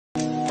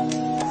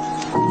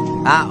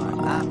Tune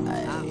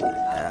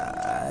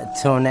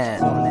in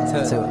to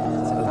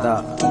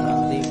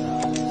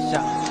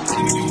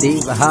the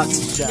Diva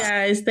Hustle Show.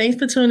 Guys, thanks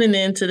for tuning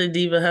in to the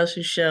Diva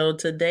Hustle Show.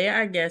 Today,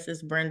 our guest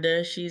is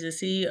Brenda. She's the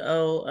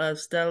CEO of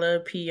Stellar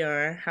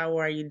PR. How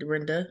are you,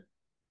 Brenda?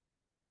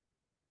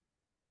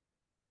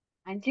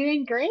 I'm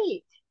doing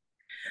great.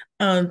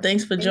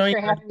 Thanks for Thanks joining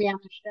for us. having me on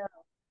the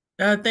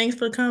show. Thanks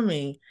for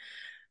coming.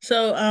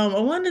 I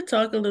wanted to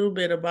talk a little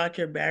bit about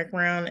your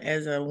background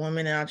as a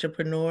woman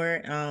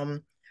entrepreneur.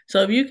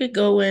 If you could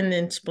go in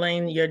and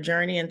explain your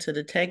journey into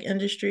the tech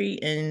industry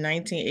in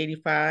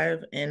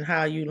 1985 and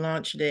how you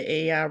launched the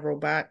AI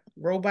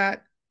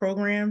robot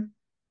program,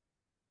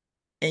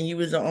 and you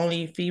was the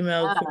only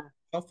female Yeah,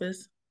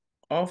 office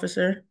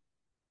officer.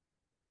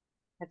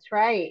 that's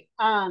right.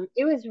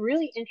 It was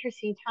really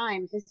interesting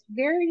times. It's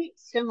very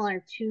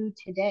similar to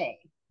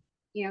today.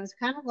 You know, it's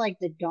kind of like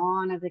the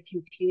dawn of the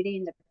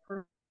computing, the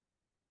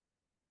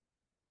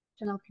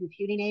personal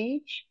computing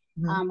age,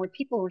 Mhm. where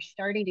people were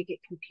starting to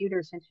get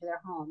computers into their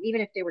home, even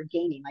if they were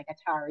gaming, like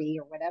Atari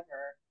or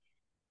whatever.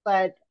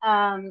 But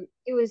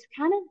it was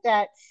kind of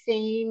that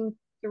same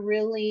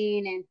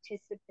thrilling,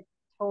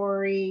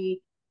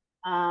 anticipatory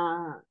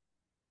uh,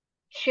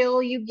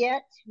 chill you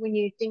get when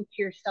you think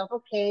to yourself,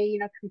 okay, you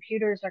know,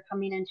 computers are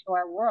coming into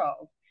our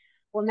world.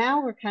 Well,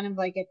 now we're kind of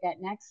like at that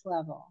next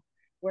level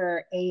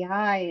where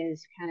AI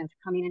is kind of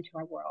coming into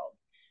our world.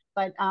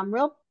 But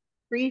real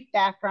brief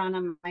background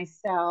on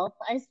myself,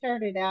 I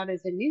started out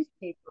as a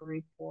newspaper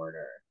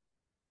reporter,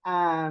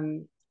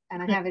 um,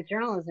 and I have a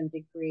journalism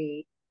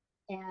degree.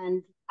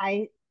 And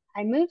I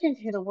moved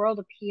into the world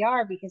of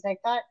PR because I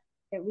thought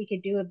that we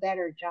could do a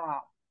better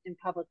job in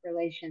public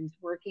relations,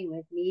 working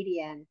with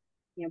media and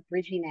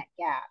bridging that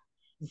gap.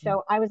 Mhm.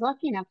 So I was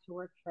lucky enough to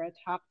work for a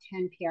top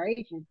 10 PR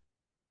agency,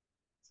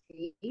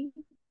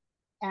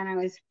 and I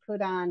was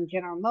put on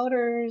General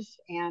Motors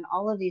and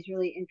all of these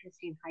really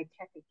interesting high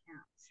tech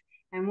accounts.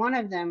 And one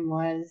of them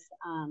was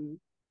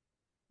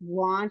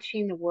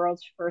launching the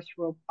world's first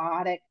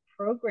robotic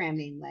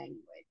programming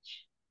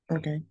language.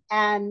 Okay.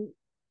 And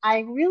I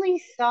really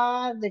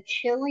saw the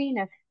chilling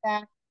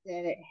effect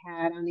that it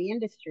had on the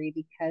industry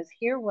because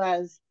here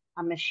was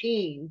a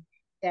machine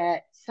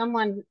that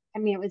someone, I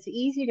mean, it was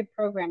easy to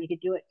program. You could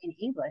do it in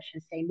English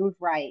and say, move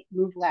right,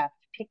 move left,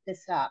 pick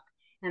this up.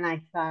 And I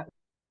thought,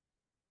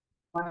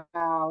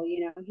 wow,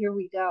 you know, here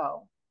we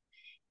go.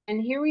 And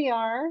here we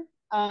are,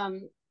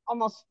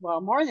 almost,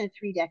 well, more than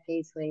 3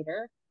 decades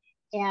later.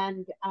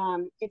 And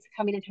it's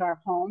coming into our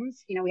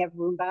homes. You know, we have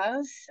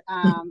Roombas,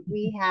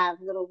 we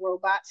have little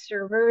robot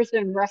servers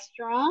in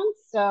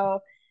restaurants.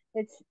 So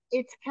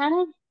it's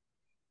kind of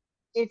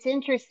it's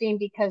interesting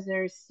because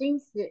there's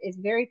things that it's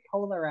very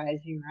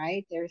polarizing,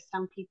 right? There's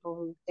some people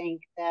who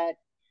think that,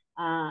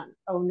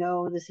 oh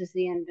no, this is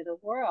the end of the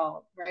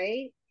world,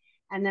 right?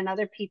 And then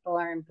other people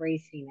are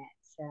embracing it.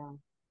 So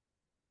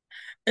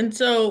How it's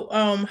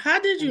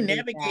did you going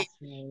to be navigate?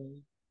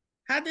 fascinating.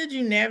 How did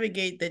you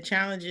navigate the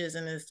challenges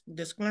and the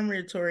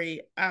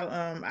discriminatory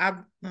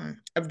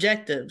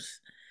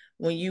objectives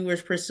when you were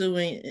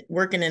pursuing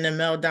working in a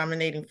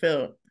male-dominating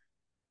field?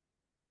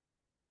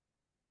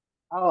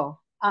 Oh,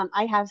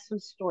 I have some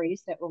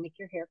stories that will make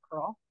your hair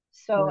curl.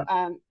 So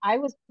Right. I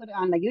was put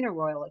on the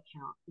Uniroyal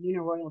account,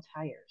 Uniroyal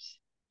tires,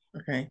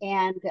 Okay.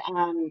 and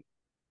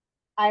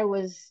I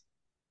was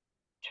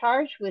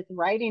charged with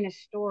writing a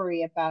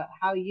story about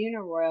how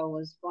Uniroyal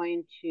was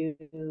going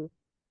to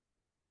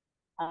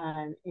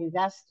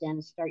invest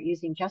in, start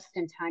using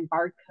just-in-time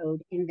barcode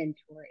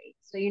inventory.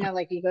 So you know,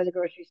 like you go to the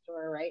grocery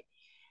store, right?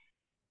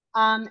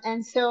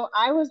 And so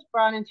I was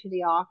brought into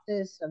the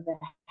office of the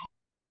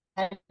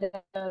head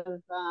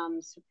of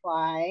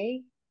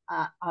supply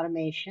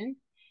automation.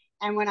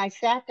 And when I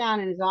sat down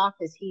in his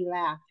office, he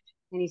laughed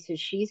and he said,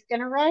 "She's going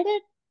to write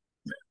it?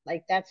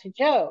 Like, that's a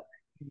joke."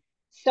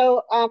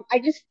 So I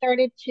just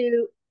started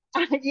to,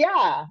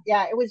 yeah,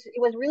 it was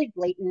really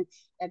blatant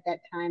at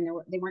that time.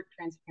 They weren't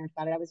transparent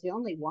about it. I was the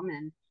only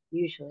woman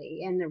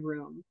usually in the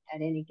room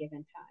at any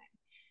given time.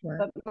 Right.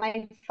 But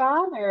my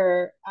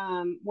father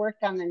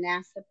worked on the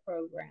NASA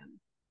program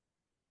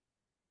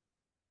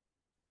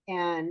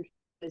and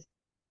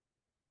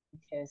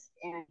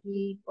and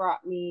he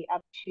brought me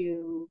up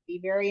to be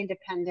very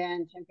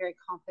independent and very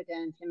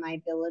confident in my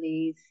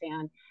abilities,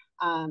 and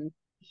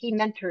he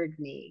mentored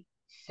me,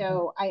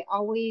 so I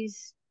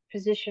always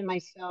position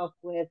myself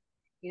with,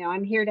 you know,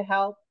 I'm here to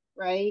help,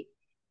 right?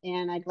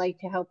 And I'd like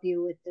to help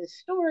you with this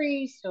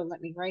story, so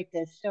let me write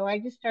this. So I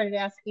just started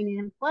asking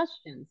him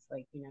questions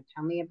like, you know,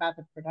 tell me about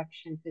the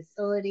production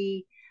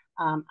facility.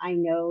 I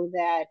know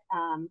that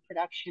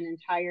production in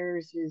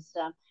tires is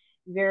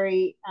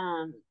very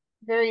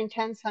very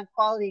intense on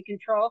quality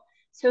control.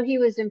 So he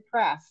was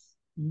impressed.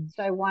 Mhm.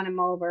 So I won him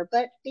over.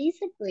 But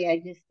basically, I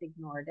just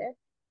ignored it,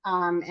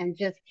 and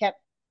just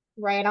kept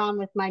right on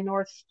with my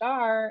North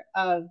Star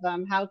of,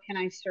 how can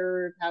I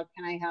serve? How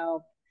can I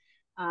help?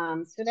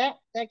 So that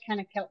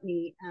kind of kept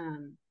me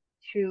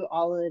through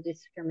all of the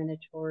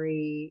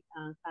discriminatory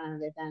kind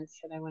of events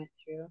that I went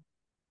through.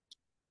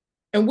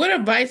 And what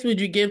advice would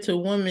you give to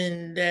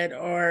women that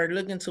are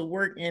looking to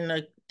work in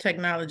the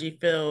technology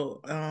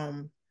field,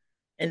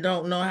 and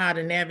don't know how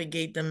to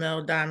navigate the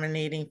male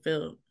dominating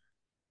field?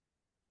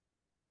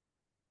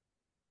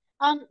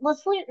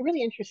 What's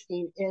really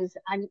interesting is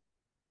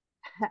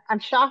I'm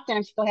shocked that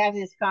I'm still having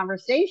this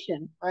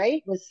conversation,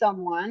 right, with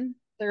someone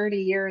 30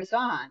 years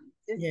on.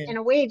 Yeah, In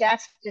a way,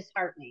 that's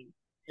disheartening,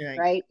 right.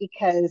 right?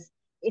 Because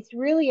it's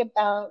really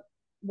about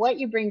what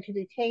you bring to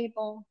the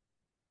table,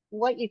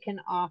 what you can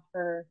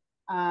offer.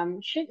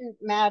 Shouldn't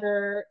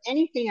matter.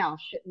 Anything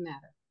else shouldn't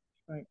matter.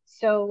 Right.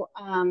 So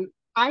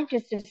I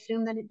just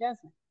assume that it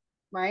doesn't,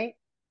 right?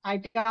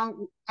 I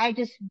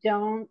just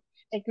don't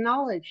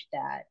acknowledge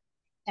that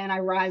and I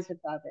rise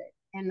above it.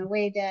 And the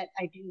way that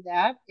I do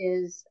that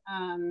is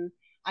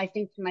I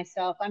think to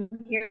myself, I'm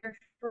here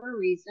for a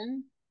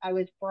reason. I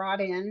was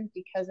brought in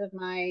because of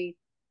my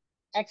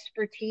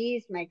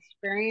expertise, my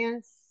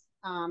experience,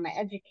 my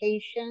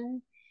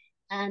education,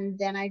 and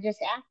then I just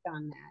act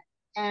on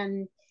that.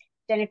 And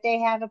then if they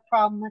have a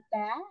problem with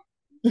that,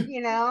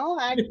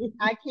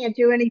 I can't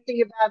do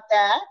anything about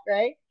that,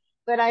 right?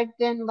 But I've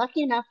been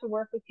lucky enough to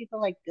work with people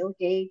like Bill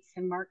Gates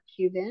and Mark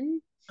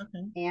Cuban,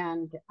 Okay.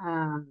 and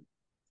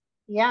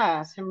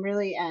yeah, some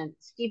really and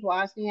Steve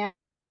Wozniak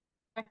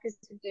is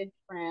a good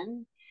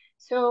friend.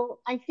 So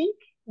I think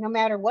no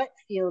matter what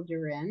field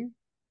you're in,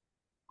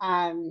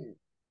 um,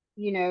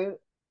 you know,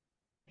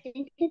 I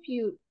think if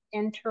you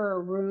enter a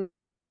room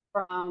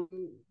from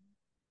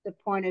the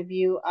point of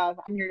view of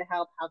I'm here to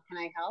help, how can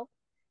I help?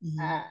 Mhm.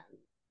 Um,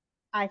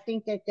 I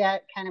think that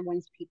that kind of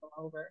wins people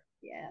over.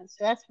 Yeah.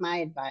 So that's my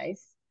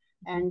advice.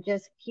 And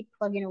just keep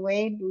plugging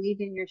away,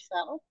 believe in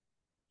yourself.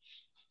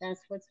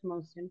 That's what's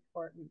most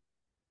important.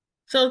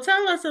 So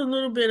tell us a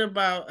little bit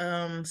about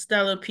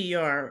Stellar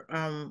PR.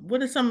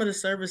 What are some of the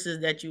services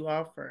that you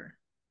offer?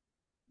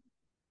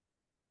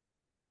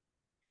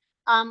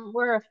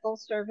 We're a full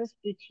service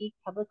boutique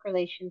public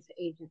relations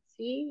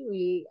agency.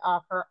 We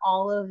offer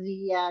all of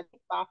the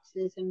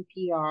boxes and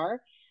PR.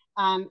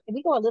 And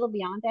we go a little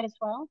beyond that as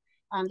well.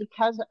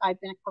 Because I've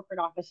been a corporate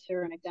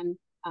officer and I've done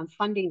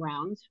funding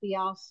rounds, we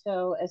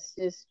also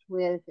assist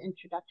with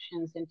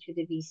introductions into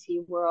the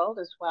VC world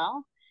as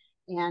well.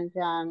 And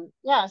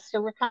yeah,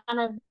 so we're kind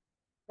of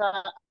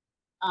the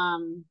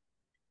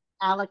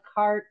a la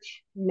carte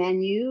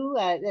menu,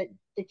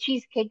 the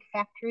Cheesecake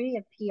Factory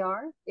of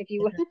PR, if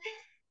you will.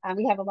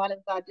 We have a lot of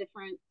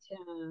different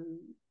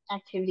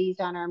activities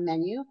on our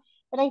menu.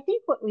 But I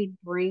think what we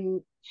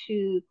bring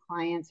to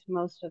clients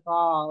most of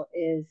all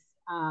is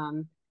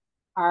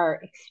our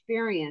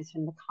experience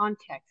and the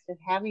context of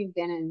having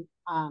been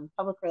in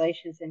public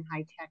relations in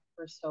high tech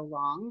for so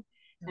long.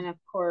 And of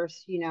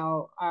course,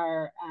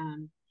 our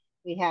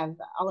we have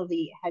all of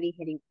the heavy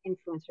hitting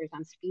influencers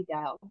on speed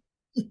dial,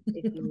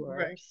 if you were.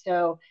 Right.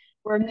 So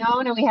we're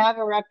known and we have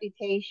a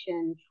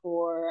reputation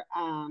for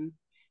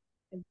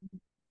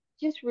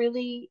just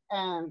really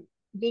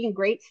being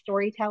great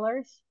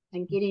storytellers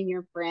and getting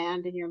your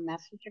brand and your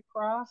message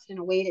across in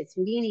a way that's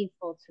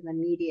meaningful to the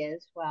media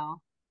as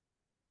well.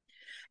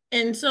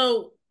 And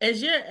so,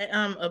 as your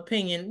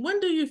opinion, when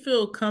do you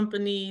feel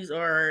companies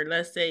or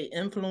let's say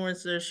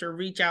influencers should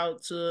reach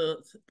out to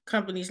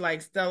companies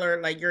like Stellar,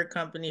 like your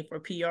company, for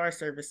PR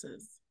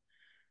services?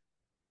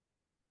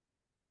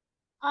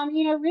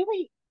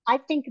 Really, I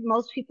think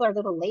most people are a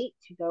little late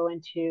to go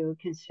into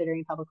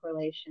considering public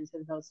relations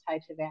and those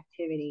types of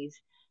activities.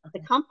 The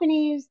Okay.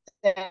 companies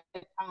that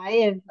I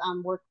have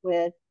worked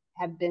with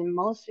have been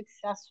most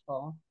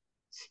successful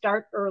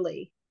start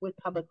early with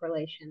public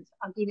relations.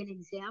 I'll give you an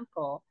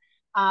example.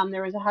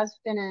 There was a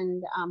husband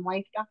and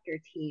wife doctor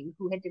team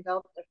who had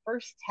developed the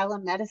first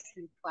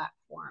telemedicine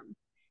platform.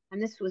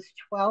 And this was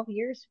 12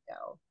 years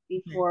ago,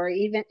 Okay. before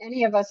even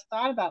any of us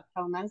thought about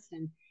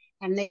telemedicine,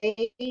 and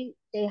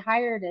they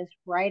hired us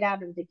right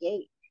out of the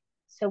gate.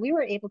 So we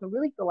were able to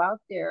really go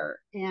out there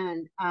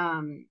and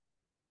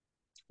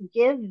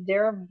give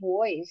their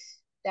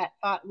voice that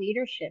thought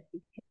leadership,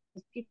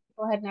 because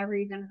people had never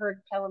even heard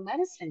of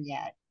telemedicine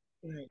yet.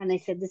 Right. And they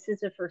said, this is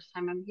the first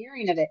time I'm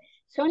hearing of it.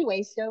 So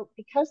anyway, so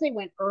because they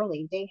went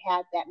early, they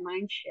had that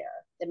mind share,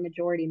 the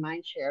majority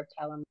mind share of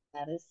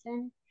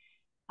telemedicine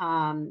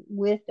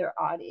with their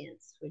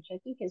audience, which I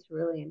think is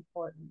really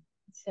important.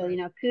 So,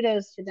 Right.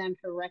 kudos to them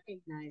for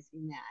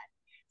recognizing that.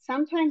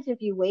 Sometimes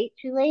if you wait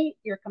too late,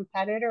 your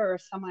competitor or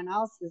someone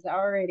else has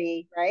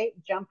already, right,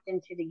 jumped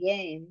into the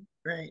game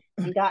Right.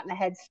 and gotten a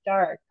head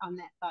start on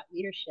that thought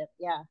leadership.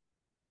 Yeah.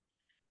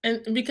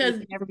 And So you because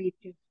can never be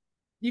too,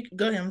 you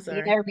go ahead, I'm you can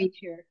sorry. never be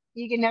too,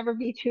 you can never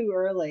be too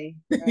early,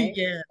 right?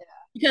 Yeah.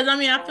 Because I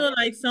mean, I Yeah. feel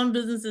like some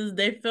businesses,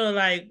 they feel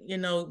like,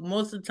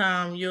 most of the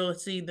time you'll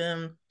see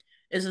them,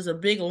 it's just a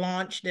big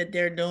launch that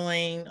they're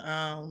doing,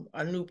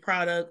 a new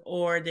product,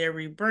 or they're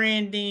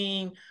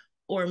rebranding,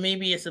 or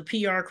maybe it's a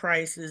PR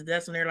crisis.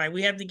 That's when they're like,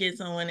 we have to get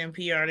someone in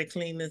PR to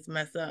clean this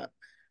mess up.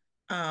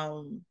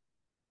 Um,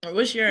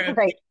 what's your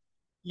Right.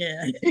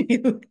 yeah?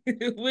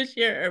 What's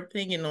your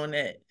opinion on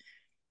that?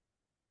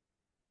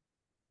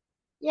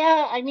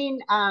 Yeah, I mean,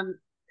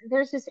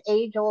 there's this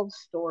age-old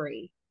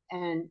story,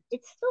 and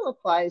it still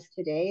applies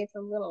today. It's a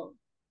little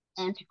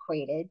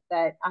antiquated,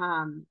 but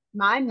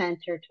my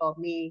mentor told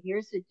me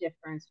here's the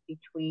difference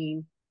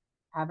between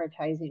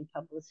advertising,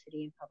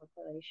 publicity, and public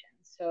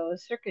relations. So a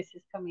circus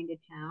is coming to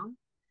town.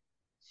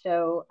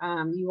 So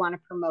you want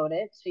to promote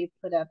it. So you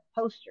put up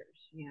posters,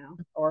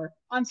 or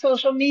on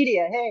social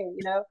media. Hey,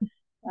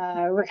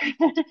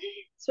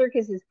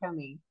 circus is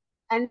coming.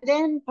 And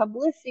then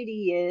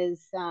publicity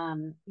is,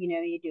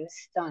 you do a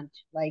stunt,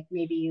 like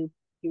maybe you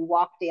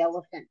walk the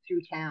elephant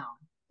through town,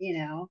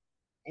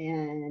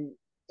 and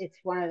it's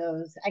one of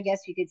those. I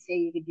guess you could say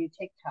you could do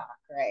TikTok,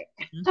 right?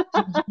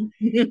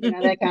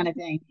 That kind of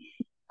thing.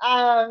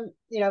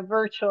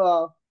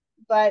 Virtual.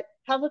 But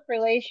public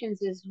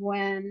relations is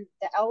when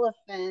the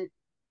elephant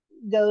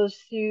goes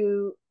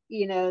through,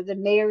 the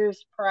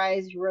mayor's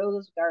prize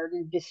rose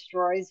garden,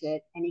 destroys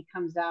it, and he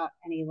comes out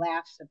and he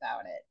laughs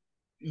about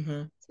it.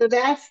 Mm-hmm. So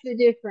that's the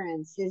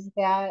difference, is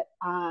that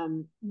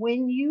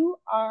when you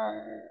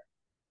are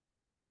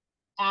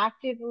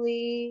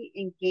actively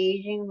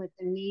engaging with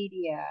the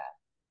media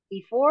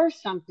before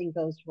something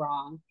goes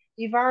wrong,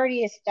 you've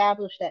already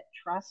established that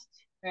trust,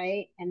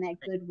 right? And that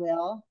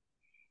goodwill.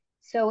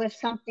 So if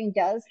something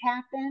does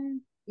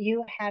happen,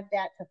 you have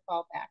that to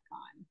fall back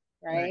on,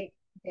 right?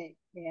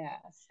 Yeah.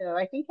 So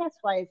I think that's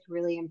why it's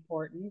really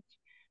important.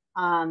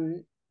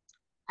 Um,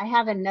 I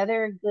have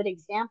another good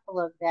example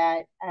of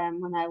that.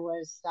 When I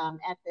was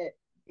at the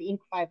Inc.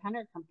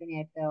 500 company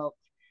I built,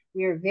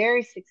 we were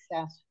very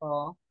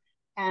successful.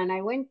 And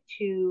I went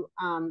to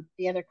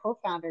the other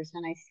co-founders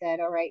and I said,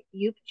 all right,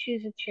 you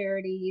choose a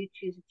charity, you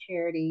choose a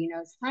charity.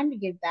 It's time to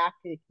give back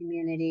to the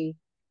community.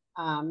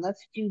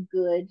 Let's do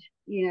good.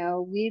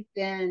 We've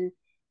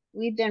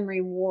been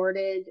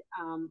rewarded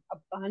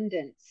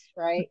abundance,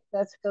 right?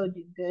 Let's go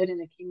do good in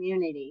the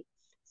community.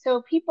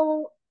 So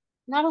people,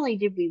 not only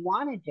did we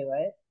want to do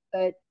it,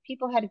 but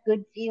people had a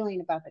good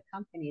feeling about the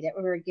company that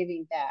we were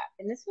giving back.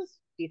 And this was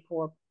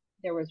before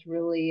there was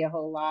really a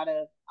whole lot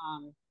of,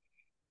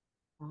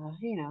 uh,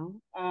 you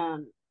know,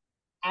 um,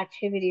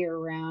 activity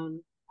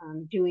around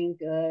doing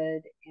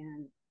good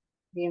and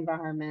the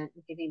environment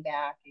and giving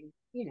back and,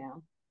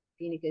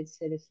 being a good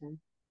citizen,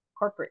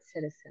 corporate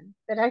citizen.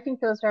 But I think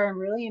those are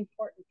really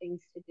important things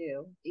to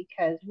do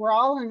because we're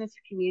all in this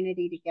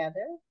community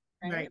together,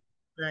 right?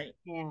 Right.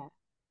 Yeah.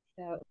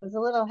 So it was a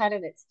little ahead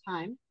of its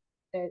time,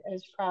 but I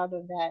was proud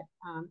of that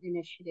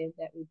initiative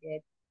that we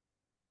did.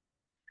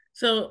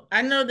 So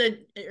I know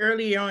that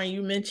earlier on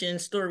you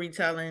mentioned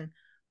storytelling.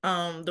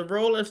 The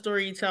role of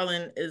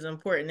storytelling is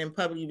important in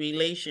public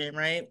relation,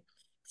 right?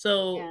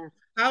 So Yeah.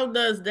 how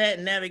does that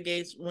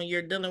navigate when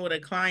you're dealing with a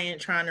client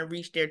trying to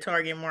reach their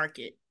target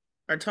market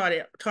or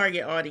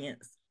target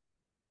audience?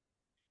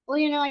 Well,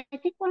 I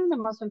think one of the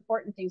most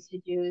important things to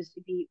do is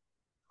to be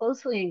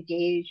closely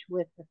engaged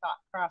with the thought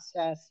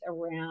process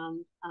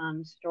around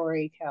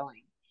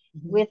storytelling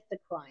Mm-hmm. with the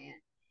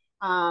client.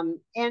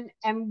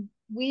 And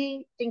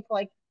we think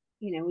like,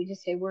 we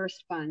just say we're a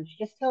sponge.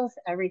 Just tell us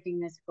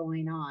everything that's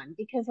going on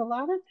because a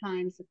lot of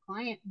times the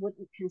client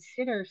wouldn't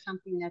consider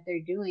something that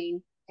they're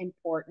doing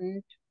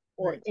important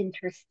or Right.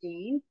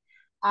 interesting.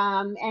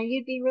 And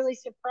you'd be really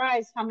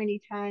surprised how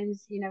many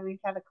times, we've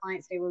had a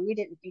client say, well, we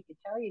didn't think to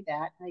tell you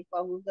that. Like,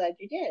 well, we're glad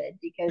you did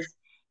because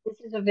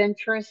this is of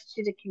interest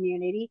to the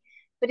community.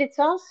 But it's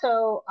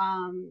also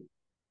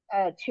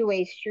a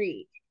two-way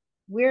street.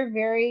 We're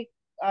very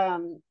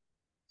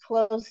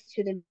close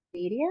to the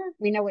media.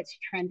 We know what's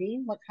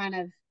trending, what kind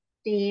of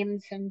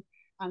themes and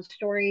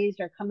stories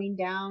are coming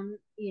down,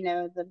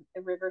 the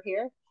river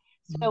here.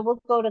 Mm-hmm. So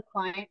we'll go to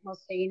client and we'll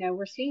say,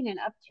 we're seeing an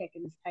uptick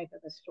in this type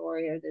of a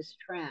story or this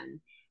trend.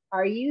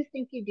 Are you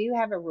think you do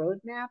have a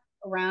roadmap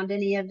around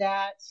any of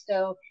that?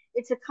 So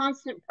it's a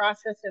constant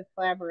process of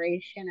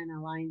collaboration and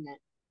alignment.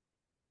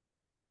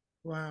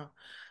 Wow.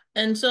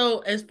 And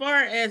so, as far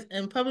as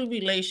in public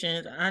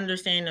relations, I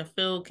understand the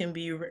field can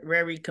be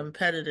very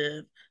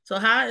competitive. So,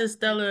 how is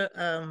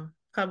Stellar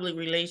public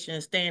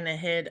relations staying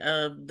ahead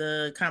of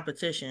the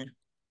competition?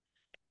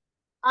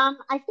 I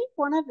think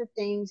one of the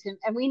things,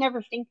 and we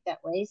never think that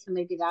way, so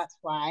maybe that's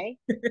why.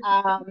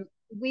 Um,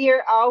 we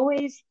are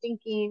always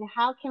thinking,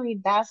 how can we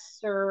best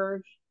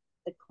serve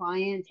the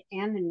client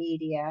and the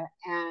media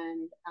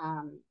and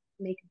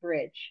make a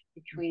bridge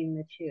between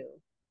the two?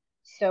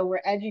 So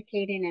we're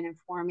educating and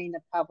informing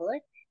the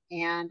public,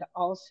 and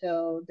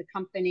also the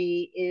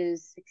company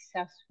is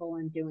successful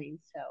in doing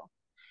so.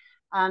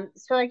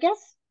 So I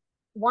guess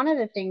one of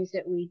the things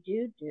that we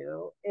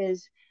do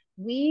is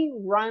we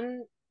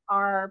run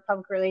our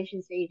public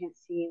relations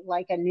agency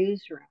like a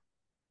newsroom.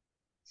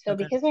 So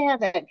Okay. because I have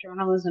that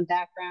journalism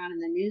background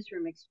and the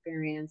newsroom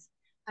experience,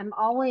 I'm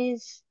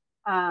always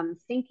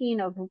thinking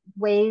of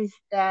ways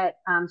that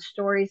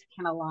stories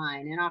can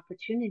align and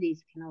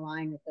opportunities can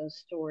align with those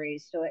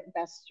stories so it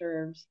best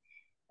serves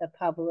the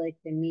public,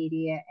 the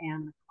media,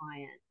 and the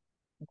client.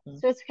 Okay.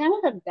 So it's kind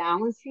of a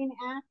balancing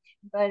act,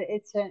 but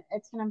it's an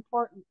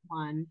important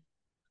one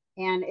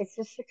and it's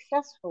a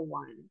successful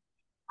one.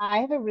 I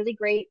have a really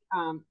great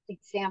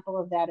example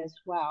of that as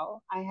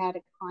well. I had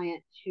a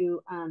client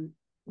who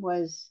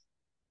was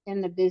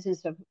in the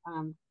business of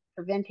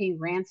preventing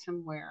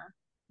ransomware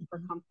for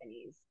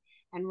companies.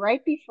 And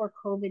right before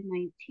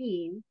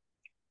COVID-19,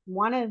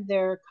 one of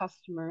their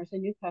customers, a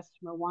new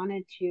customer,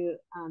 wanted to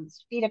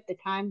speed up the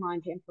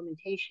timeline to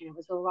implementation. It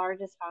was the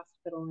largest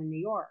hospital in New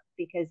York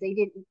because they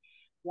didn't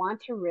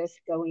want to risk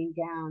going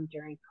down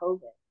during COVID,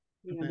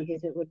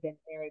 because it would have been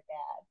very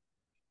bad.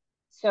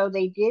 So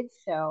they did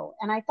so.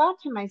 And I thought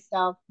to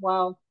myself,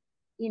 well,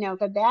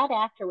 if a bad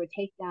actor would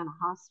take down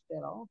a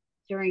hospital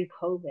during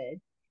COVID,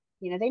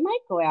 they might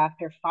go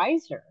after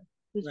Pfizer,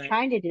 who's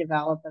trying to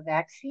develop a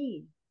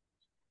vaccine.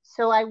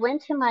 So I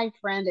went to my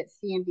friend at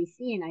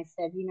CNBC and I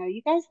said,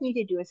 you guys need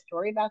to do a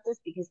story about this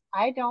because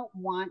I don't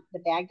want the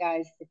bad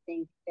guys to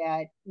think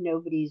that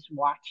nobody's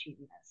watching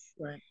this.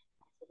 Right.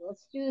 So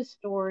let's do a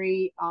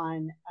story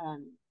on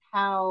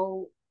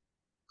how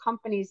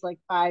companies like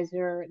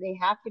Pfizer, they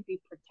have to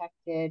be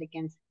protected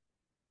against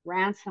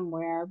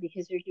ransomware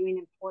because they're doing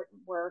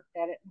important work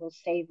that it will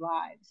save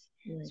lives.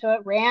 Right. So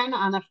it ran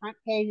on the front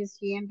page of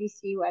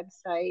CNBC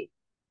website.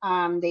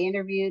 They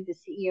interviewed the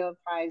CEO of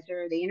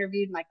Pfizer. They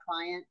interviewed my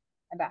client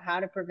about how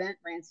to prevent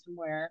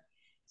ransomware.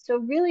 So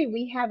really,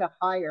 we have a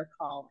higher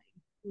calling.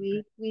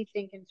 We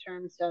think in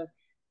terms of,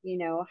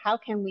 how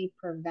can we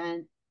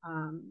prevent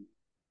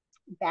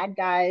bad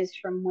guys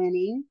from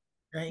winning?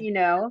 Right.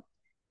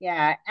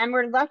 Yeah. And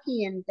we're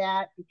lucky in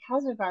that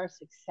because of our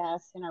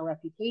success and our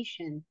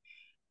reputation,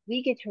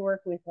 we get to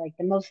work with like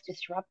the most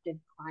disruptive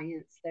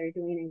clients that are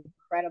doing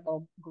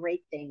incredible,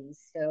 great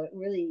things. So it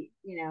really,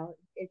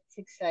 it's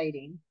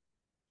exciting.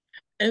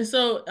 And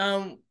so,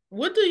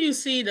 what do you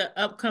see the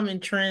upcoming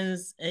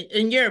trends,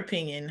 in your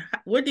opinion?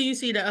 What do you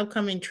see the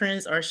upcoming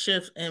trends or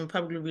shifts in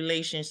public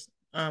relations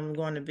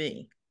going to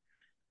be?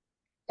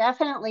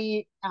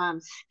 Definitely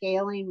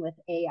scaling with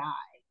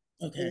AI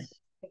is going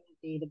to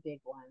be the big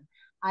one.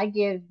 I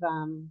give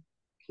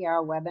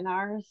PR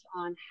webinars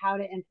on how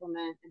to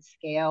implement and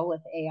scale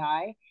with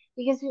AI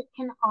because it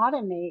can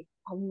automate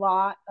a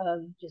lot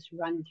of just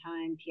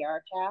runtime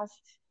PR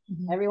tasks.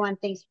 Everyone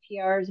thinks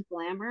PR is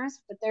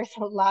glamorous, but there's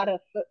a lot of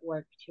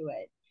footwork to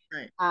it.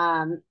 Right.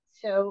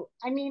 So,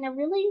 I mean, I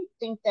really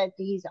think that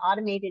these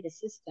automated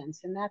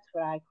assistants, and that's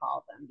what I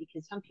call them,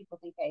 because some people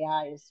think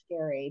AI is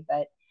scary,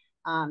 but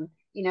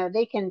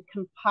they can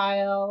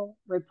compile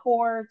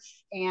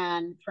reports.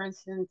 And for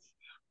instance,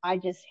 I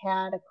just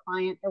had a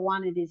client that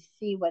wanted to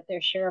see what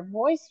their share of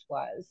voice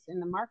was in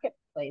the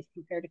marketplace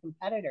compared to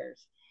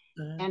competitors.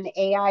 And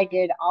the AI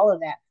did all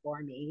of that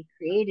for me,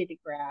 created a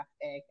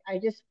graphic. I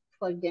just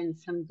plugged in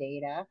some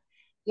data.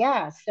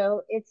 Yeah,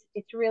 so it's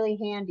really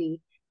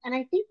handy. And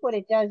I think what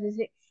it does is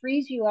it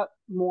frees you up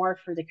more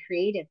for the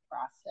creative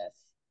process.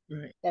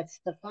 Right. That's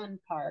the fun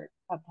part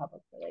of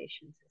public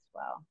relations as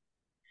well.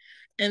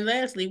 And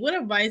lastly, what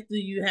advice do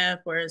you have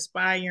for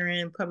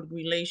aspiring public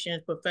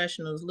relations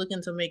professionals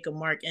looking to make a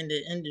mark in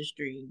the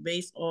industry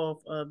based off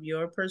of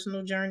your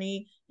personal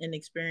journey and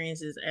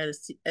experiences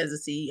as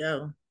a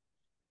CEO?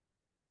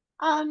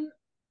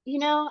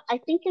 I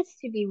think it's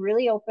to be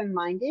really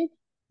open-minded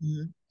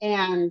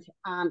and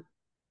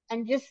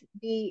just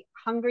be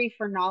hungry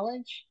for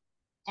knowledge,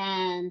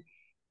 and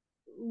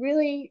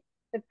really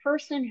the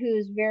person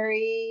who's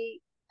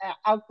very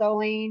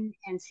outgoing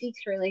and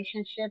seeks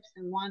relationships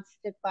and wants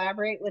to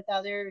collaborate with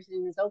others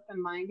and is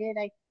open-minded,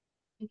 I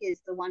think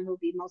is the one who'll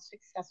be most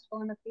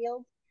successful in the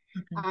field.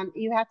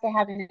 You have to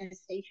have an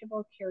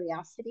insatiable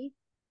curiosity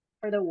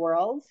for the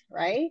world,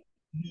 right?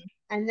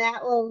 And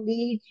that will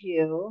lead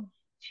you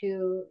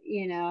to,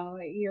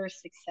 your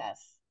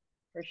success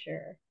for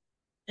sure.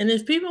 And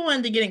if people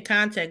wanted to get in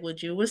contact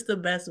with you, what's the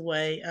best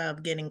way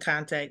of getting in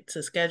contact,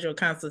 to schedule a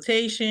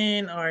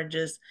consultation or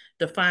just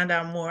to find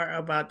out more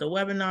about the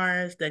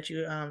webinars that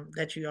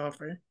you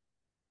offer?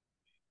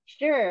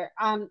 Sure.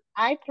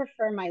 I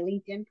prefer my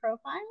LinkedIn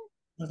profile.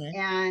 Okay.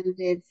 And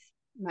it's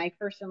my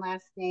first and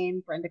last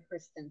name, Brenda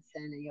Christensen,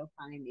 and you'll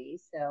find me.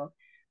 So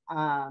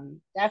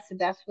that's the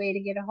best way to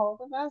get a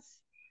hold of us.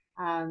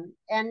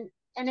 And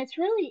it's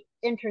really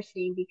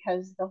interesting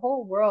because the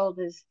whole world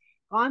has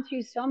gone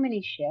through so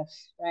many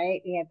shifts,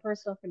 right? We had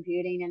personal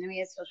computing, and then we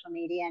had social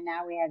media, and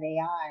now we have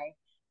AI.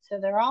 So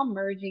they're all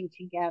merging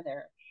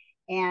together.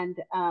 And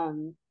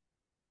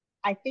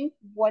I think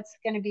what's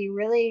going to be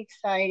really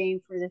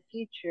exciting for the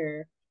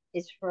future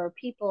is for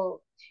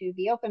people to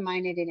be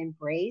open-minded and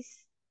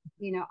embrace,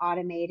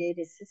 automated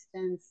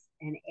assistance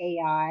and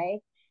AI.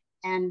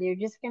 And they're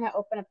just going to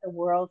open up the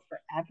world for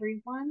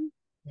everyone.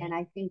 And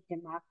I think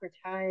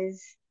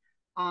democratize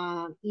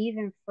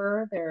even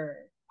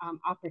further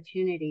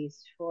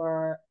opportunities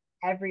for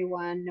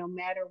everyone, no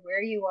matter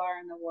where you are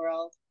in the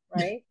world,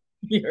 right?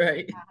 You're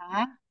right.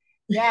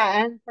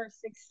 Yeah, and for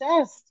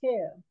success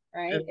too,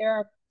 right? There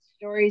are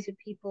stories of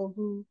people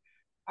who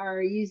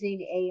are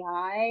using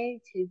AI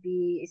to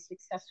be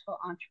successful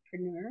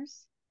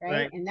entrepreneurs,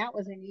 right? And that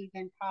wasn't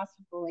even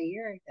possible a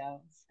year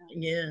ago. So.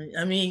 Yeah,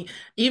 I mean,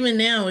 even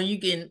now,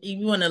 if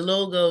you want a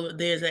logo,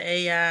 there's an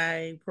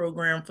AI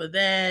program for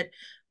that.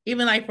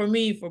 even like for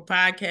me for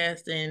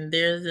podcasting,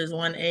 there's this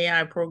one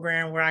AI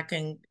program where I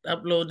can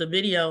upload the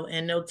video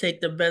and they'll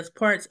take the best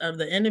parts of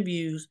the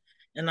interviews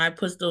and I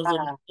put those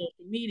on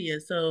social media.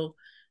 So,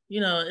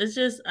 it's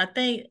just I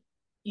think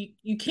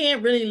you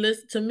can't really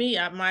listen to me.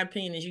 My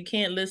opinion is you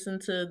can't listen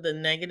to the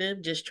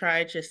negative. Just try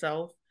it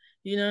yourself.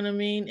 You know what I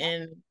mean?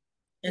 And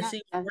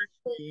see what Yes. works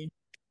for you.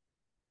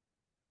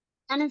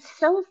 And it's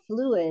so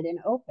fluid and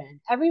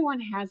open. Everyone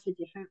has a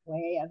different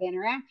way of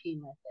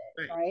interacting with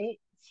it, Right. right?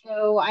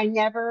 So I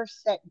never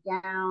set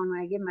down when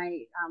I give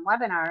my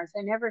webinars.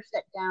 I never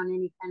set down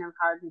any kind of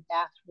hard and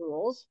fast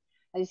rules.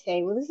 I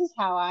say, well, this is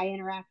how I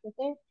interact with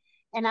it,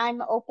 and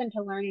I'm open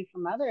to learning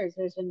from others.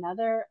 There's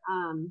another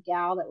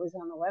gal that was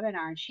on the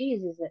webinar, and she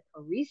uses it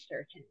for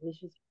research, and it was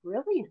just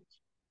brilliant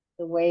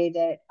the way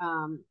that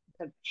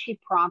she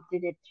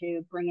prompted it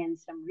to bring in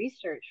some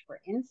research for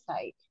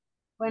insight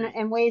when Right.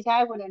 in ways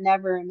I would have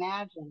never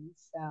imagined.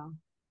 So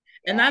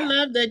And I yeah.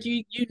 love that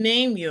you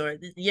name your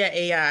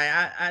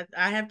AI.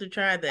 I have to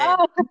try that.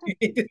 Oh,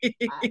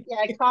 yeah,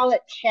 I call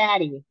it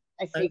chatty.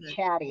 I say Okay.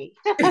 chatty.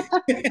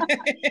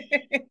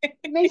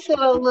 Makes it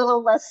a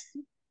little less,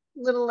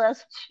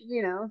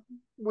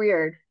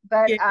 weird.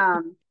 But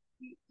Yeah,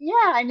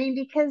 yeah, I mean,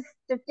 because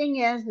the thing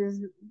is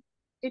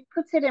it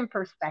puts it in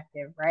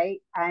perspective,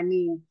 right? I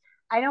mean,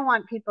 I don't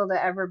want people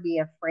to ever be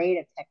afraid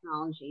of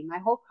technology. My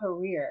whole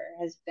career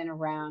has been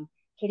around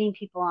getting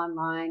people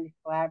online to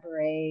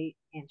collaborate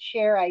and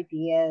share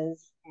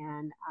ideas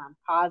and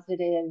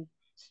positive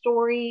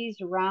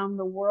stories around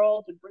the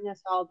world to bring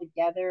us all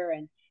together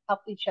and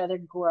help each other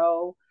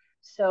grow.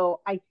 So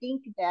I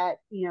think that,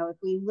 if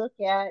we look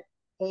at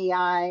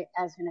AI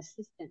as an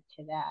assistant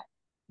to that,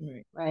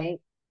 right.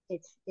 right?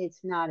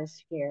 It's not as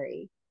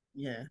scary.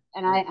 Yeah.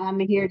 And I'm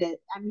here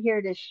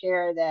to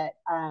share that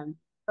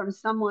from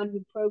someone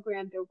who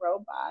programmed a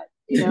robot,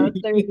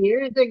 30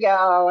 years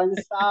ago and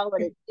saw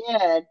what it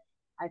did.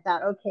 I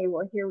thought, okay,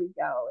 well, here we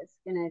go. It's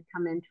going to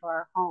come into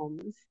our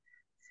homes.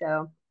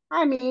 So,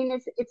 I mean,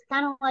 it's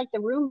kind of like the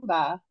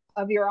Roomba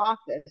of your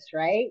office,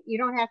 right? You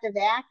don't have to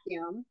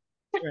vacuum.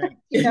 Right.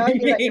 You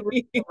let your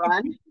Roomba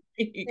run.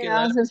 You can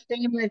let It's the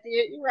same with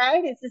you,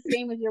 right? It's the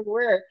same with your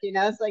work.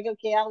 It's like,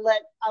 okay, I'll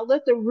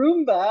let the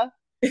Roomba,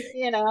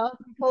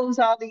 compose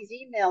all these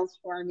emails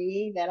for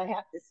me that I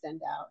have to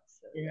send out.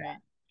 So yeah. right.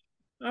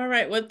 All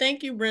right. Well,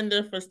 thank you,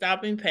 Brenda, for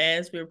stopping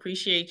past. We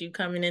appreciate you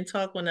coming and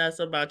talking with us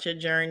about your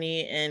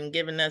journey and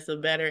giving us a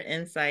better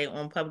insight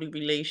on public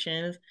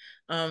relations.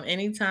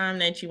 Anytime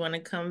that you want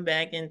to come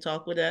back and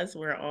talk with us,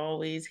 we're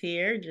always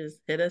here. Just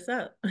hit us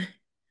up.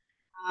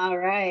 All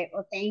right.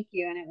 Well, thank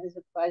you. And it was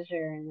a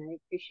pleasure. And I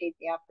appreciate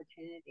the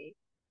opportunity.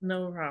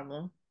 No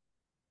problem.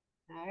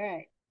 All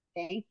right.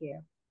 Thank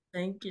you.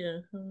 Thank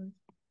you.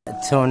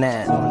 Tune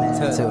in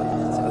to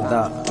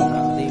the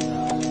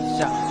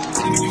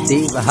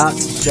Diva Hot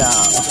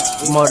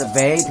Show.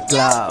 Motivate the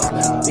glow.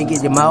 We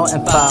give you more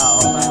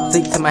info.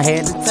 Think to my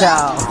head to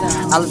toe.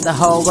 I let the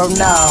whole world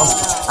know.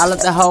 I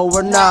let the whole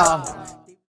world know.